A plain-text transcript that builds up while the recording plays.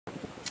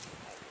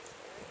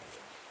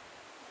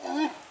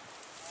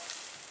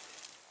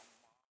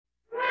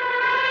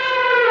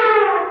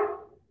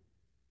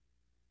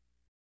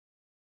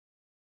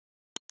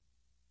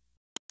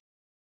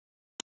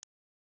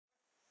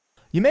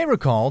You may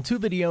recall two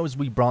videos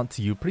we brought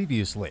to you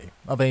previously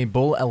of a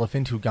bull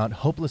elephant who got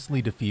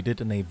hopelessly defeated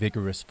in a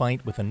vigorous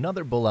fight with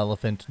another bull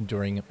elephant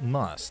during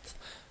musth.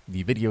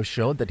 The video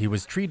showed that he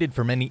was treated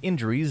for many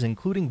injuries,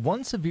 including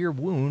one severe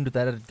wound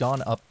that had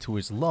gone up to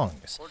his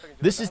lungs.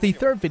 This is the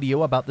third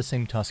video about the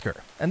same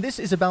Tusker, and this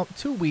is about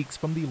 2 weeks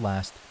from the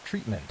last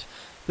treatment.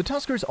 The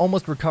Tusker's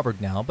almost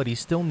recovered now, but he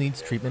still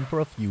needs treatment for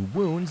a few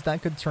wounds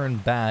that could turn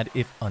bad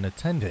if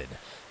unattended.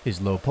 His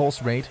low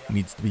pulse rate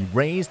needs to be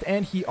raised,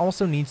 and he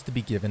also needs to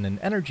be given an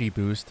energy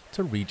boost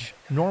to reach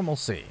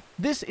normalcy.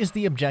 This is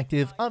the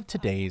objective of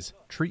today's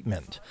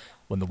treatment.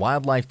 When the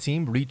wildlife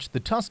team reached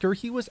the Tusker,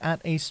 he was at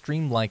a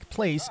stream-like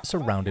place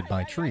surrounded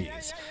by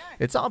trees.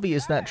 It's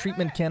obvious that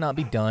treatment cannot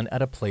be done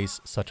at a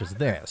place such as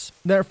this.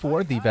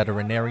 Therefore, the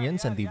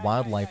veterinarians and the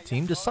wildlife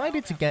team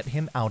decided to get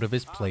him out of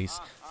his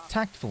place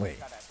tactfully.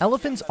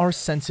 Elephants are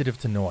sensitive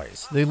to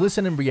noise. They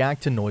listen and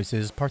react to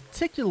noises,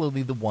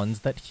 particularly the ones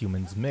that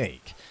humans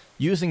make.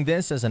 Using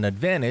this as an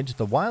advantage,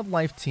 the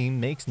wildlife team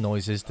makes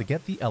noises to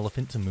get the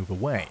elephant to move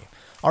away.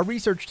 Our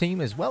research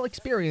team is well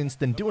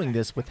experienced in doing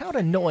this without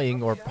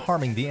annoying or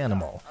harming the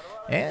animal.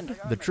 And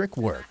the trick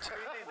worked.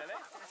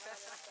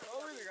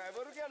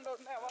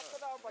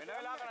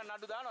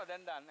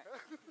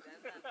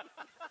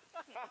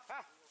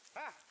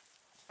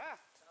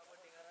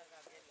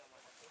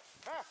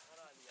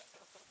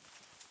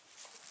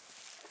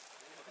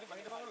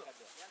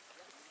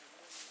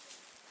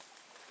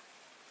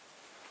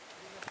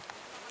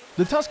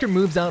 The Tusker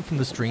moves out from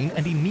the stream,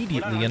 and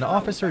immediately an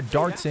officer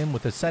darts him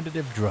with a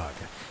sedative drug.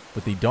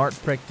 With the dart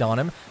pricked on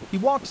him, he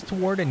walks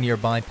toward a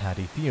nearby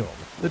paddy field.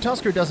 The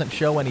Tusker doesn't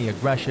show any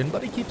aggression,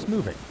 but he keeps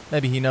moving.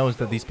 Maybe he knows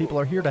that these people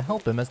are here to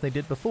help him as they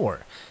did before.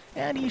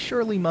 And he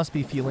surely must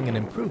be feeling an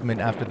improvement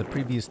after the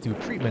previous 2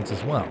 treatments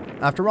as well.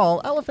 After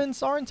all,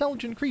 elephants are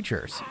intelligent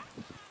creatures.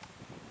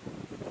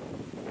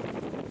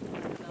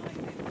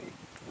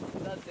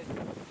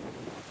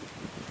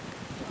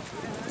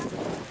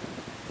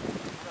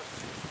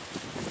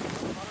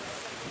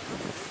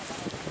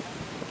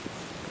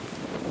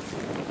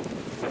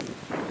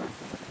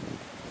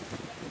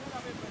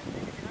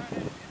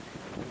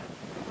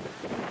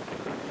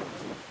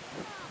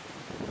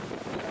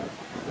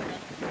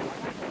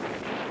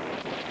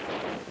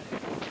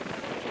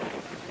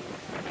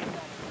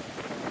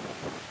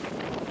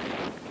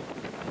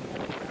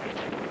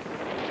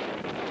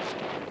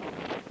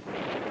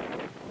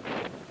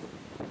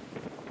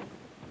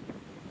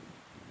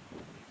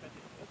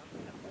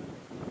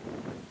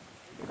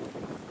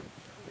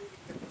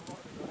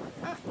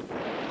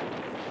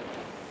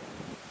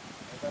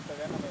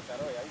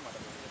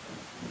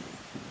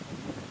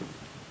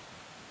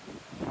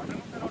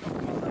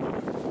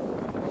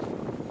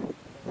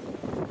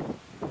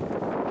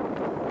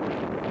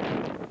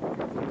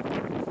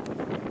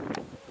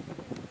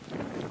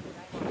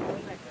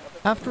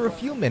 After a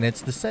few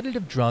minutes, the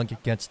sedative drug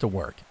gets to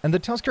work, and the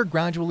Tusker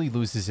gradually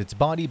loses its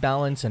body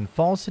balance and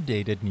falls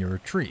sedated near a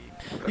tree.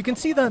 You can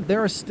see that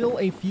there are still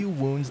a few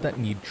wounds that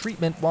need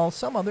treatment, while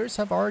some others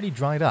have already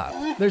dried up.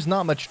 There's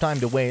not much time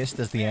to waste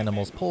as the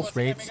animal's pulse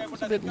rate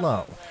is a bit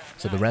low,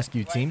 so the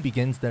rescue team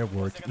begins their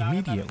work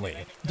immediately.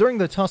 During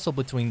the tussle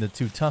between the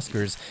 2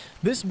 Tuskers,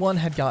 this one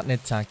had gotten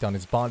attacked on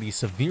his body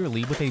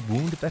severely with a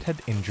wound that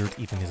had injured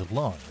even his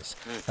lungs.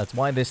 That's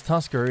why this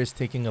Tusker is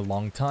taking a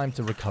long time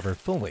to recover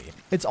fully.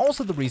 It's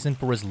also the reason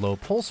for his low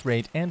pulse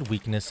rate and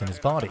weakness in his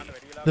body.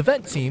 The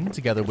vet team,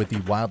 together with the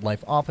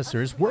wildlife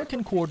officers, work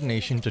in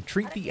coordination to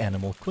treat the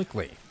animal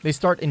quickly. They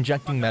start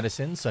injecting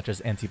medicines such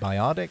as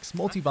antibiotics,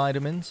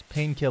 multivitamins,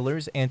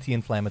 painkillers,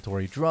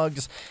 anti-inflammatory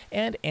drugs,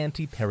 and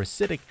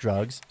anti-parasitic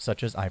drugs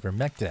such as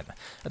ivermectin.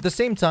 At the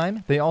same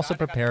time, they also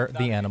prepare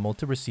the animal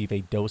to receive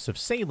a dose of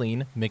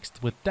saline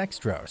mixed with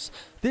dextrose.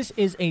 This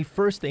is a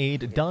first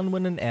aid done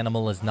when an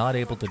animal is not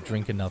able to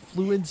drink enough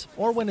fluids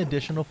or when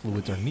additional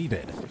fluids are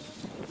needed.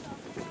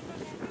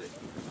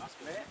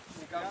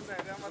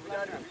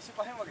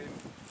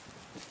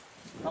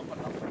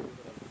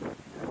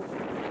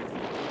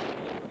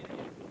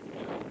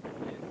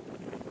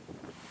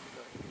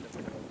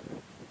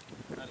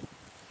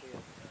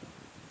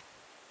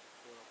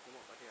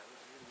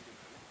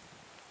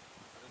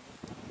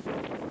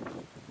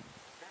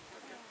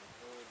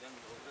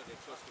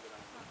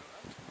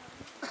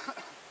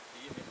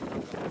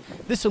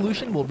 This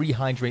solution will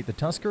rehydrate the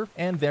Tusker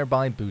and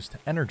thereby boost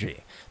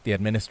energy. The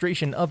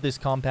administration of this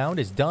compound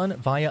is done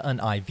via an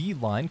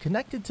IV line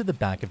connected to the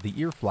back of the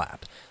ear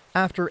flap,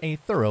 after a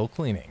thorough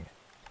cleaning.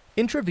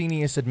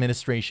 Intravenous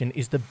administration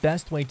is the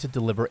best way to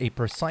deliver a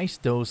precise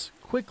dose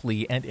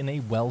quickly and in a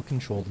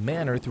well-controlled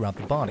manner throughout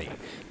the body.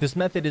 This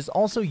method is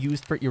also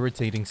used for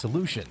irritating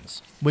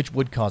solutions, which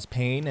would cause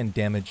pain and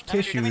damage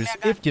tissues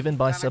if given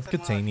by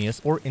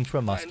subcutaneous or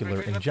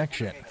intramuscular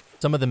injection.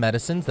 Some of the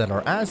medicines that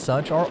are as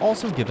such are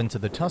also given to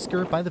the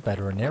Tusker by the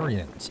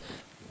veterinarians.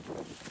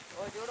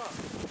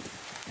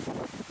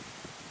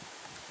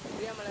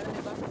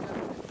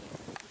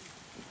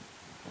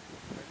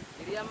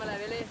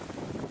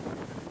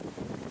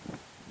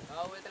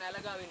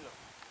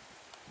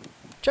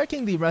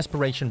 Checking the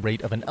respiration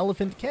rate of an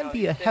elephant can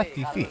be a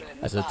hefty feat,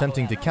 as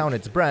attempting to count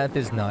its breath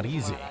is not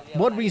easy.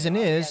 One reason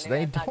is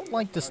they don't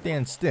like to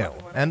stand still,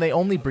 and they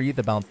only breathe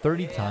about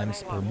 30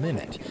 times per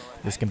minute.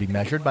 This can be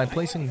measured by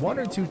placing 1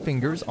 or 2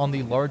 fingers on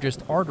the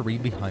largest artery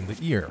behind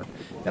the ear.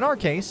 In our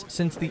case,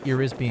 since the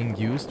ear is being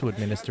used to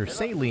administer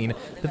saline,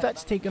 the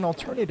vets take an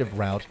alternative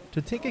route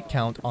to take a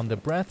count on the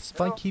breaths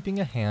by keeping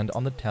a hand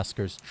on the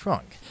Tusker's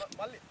trunk.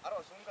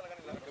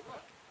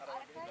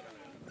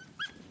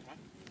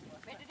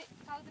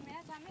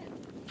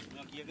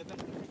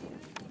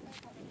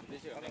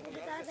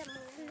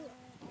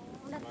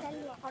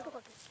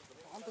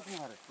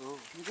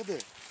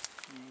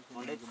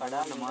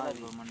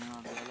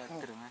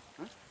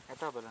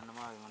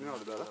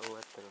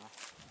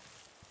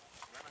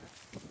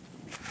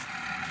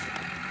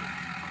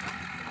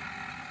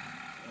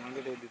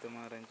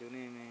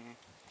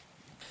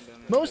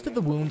 Most of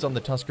the wounds on the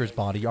Tusker's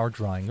body are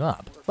drying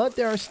up, but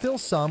there are still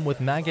some with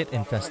maggot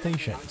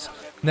infestations.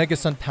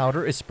 Negacent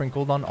powder is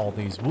sprinkled on all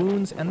these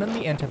wounds, and then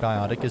the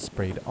antibiotic is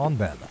sprayed on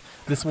them.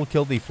 This will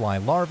kill the fly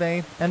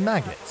larvae and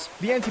maggots.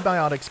 The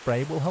antibiotic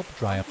spray will help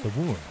dry up the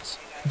wounds.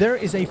 There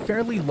is a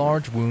fairly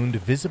large wound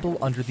visible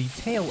under the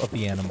tail of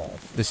the animal.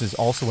 This is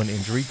also an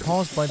injury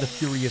caused by the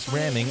furious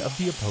ramming of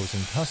the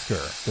opposing Tusker.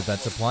 The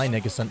vets apply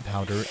Negacent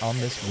powder on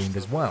this wound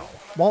as well.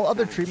 While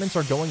other treatments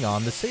are going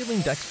on, the saline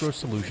dextrose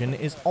solution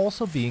is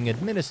also being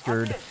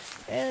administered,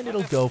 and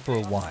it'll go for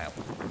a while.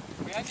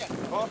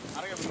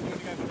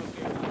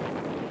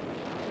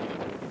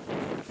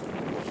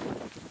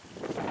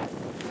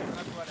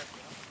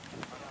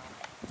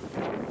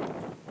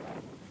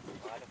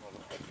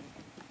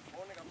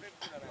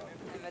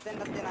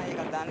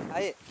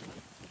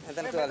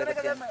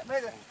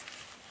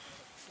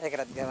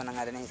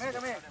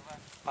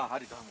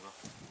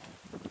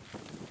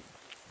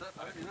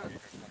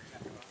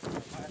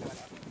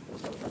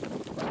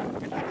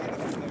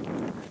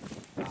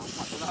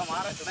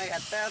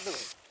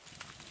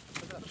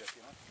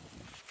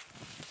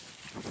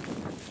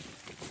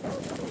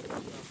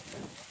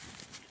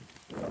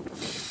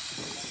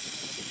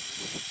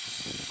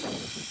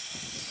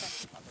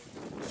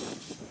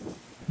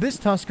 This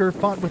Tusker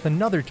fought with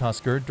another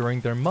Tusker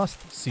during their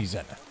musth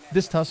season.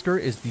 This Tusker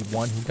is the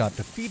one who got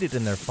defeated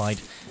in their fight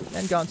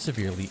and got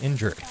severely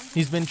injured.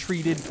 He's been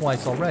treated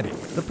twice already.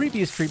 The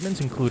previous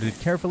treatments included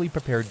carefully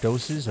prepared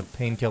doses of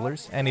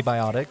painkillers,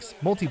 antibiotics,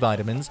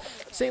 multivitamins,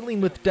 saline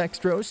with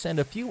dextrose, and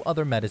a few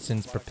other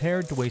medicines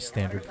prepared to a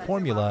standard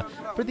formula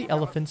for the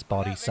elephant's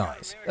body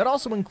size. It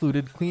also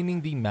included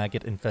cleaning the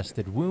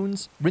maggot-infested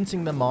wounds,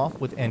 rinsing them off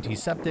with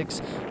antiseptics,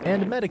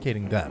 and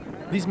medicating them.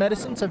 These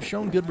medicines have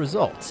shown good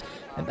results,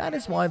 and that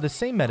is why the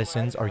same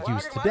medicines are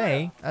used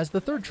today as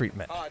the third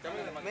treatment.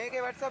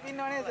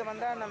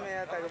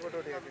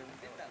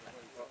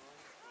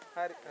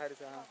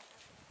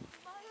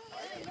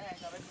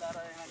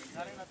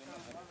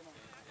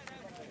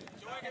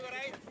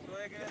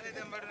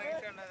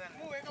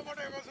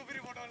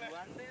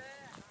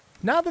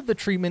 Now that the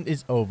treatment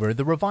is over,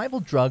 the revival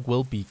drug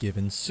will be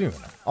given soon.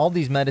 All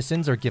these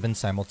medicines are given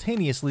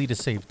simultaneously to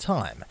save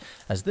time,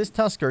 as this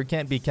Tusker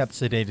can't be kept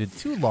sedated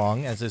too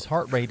long as his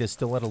heart rate is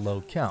still at a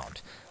low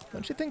count.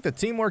 Don't you think the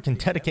teamwork and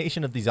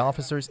dedication of these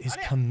officers is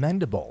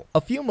commendable?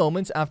 A few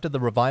moments after the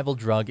revival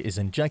drug is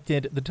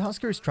injected, the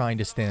Tusker is trying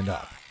to stand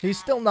up. He's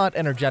still not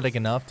energetic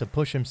enough to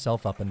push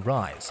himself up and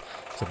rise,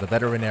 so the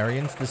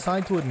veterinarians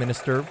decide to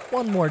administer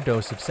one more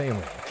dose of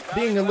saline.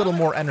 Being a little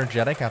more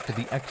energetic after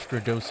the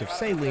extra dose of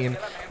saline,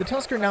 the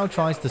Tusker now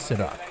tries to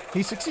sit up.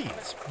 He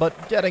succeeds,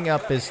 but getting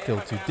up is still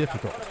too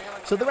difficult.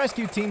 So the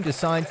rescue team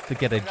decides to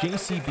get a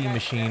JCB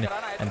machine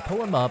and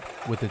pull him up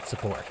with its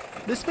support.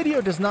 This video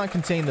does not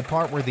contain the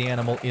part where the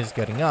animal is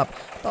getting up,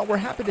 but we're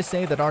happy to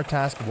say that our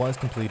task was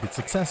completed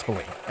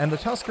successfully, and the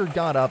Tusker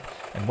got up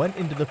and went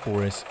into the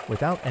forest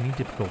without any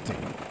difficulty.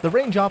 The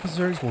range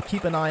officers will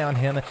keep an eye on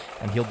him,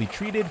 and he'll be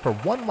treated for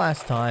one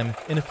last time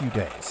in a few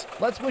days.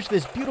 Let's wish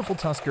this beautiful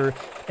Tusker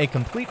a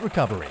complete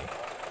recovery.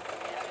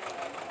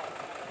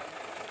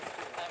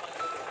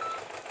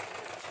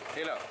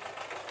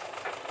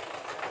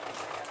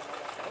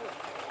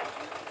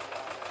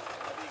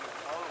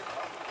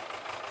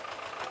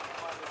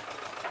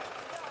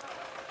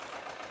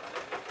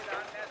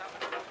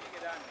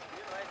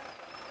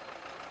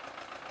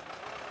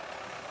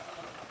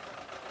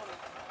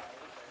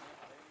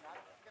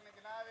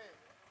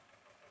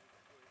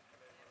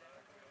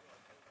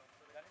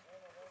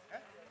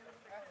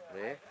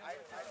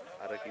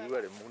 අර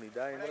කිව්වද මුහුණ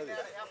ඉදා ඉඳලාද?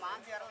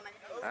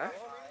 ඈ?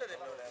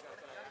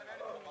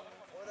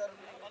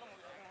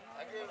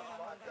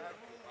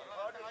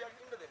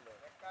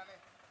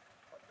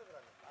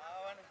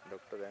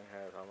 Doctor දැන්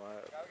හැ සමා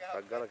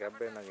ටක් ගාලා cab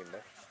එකෙන් නගින්න.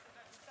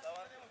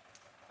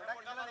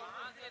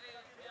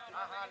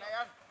 ආහා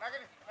නෑ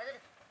නගින්න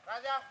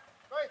රාජා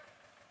කොයි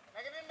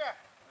නගින්න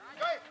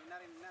කොයි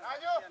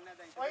රාජු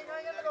කොයි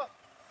නගින්නකෝ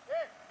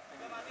ඒ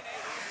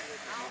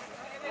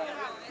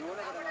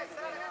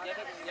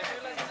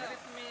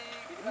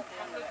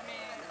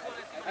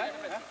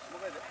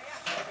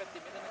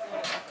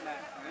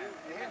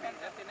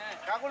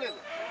කකුලේද?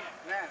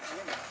 නෑ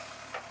නෙමෙයි.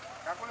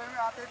 කකුලේ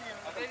මේ අතේ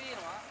තියෙනවා. අතේ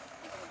තියෙනවා.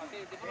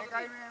 අතේ දෙපොළ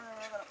එකයි මේ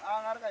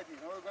අරකයි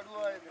තියෙනවා. ඔය ගඩුව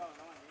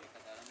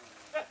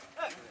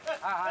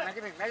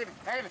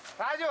නැගිටින්න.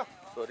 රාජු.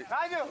 සෝරි.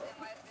 රාජු.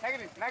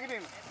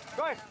 නැගිටින්න.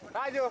 ගොයි.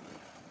 රාජු.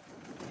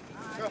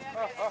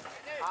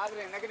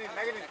 ආදරේ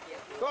නැගිටින්න.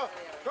 Go.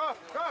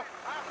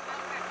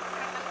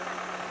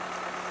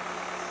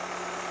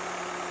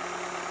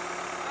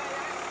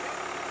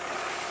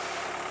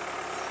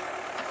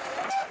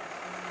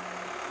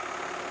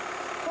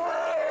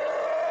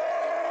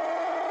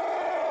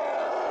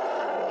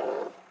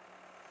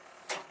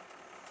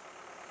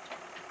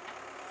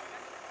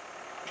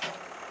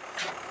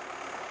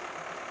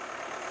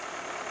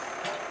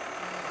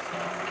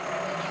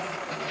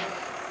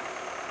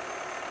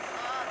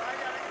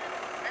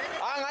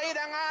 Ayo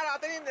dan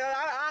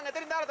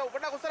aterin dah tahu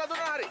pernah kusara tu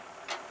hari.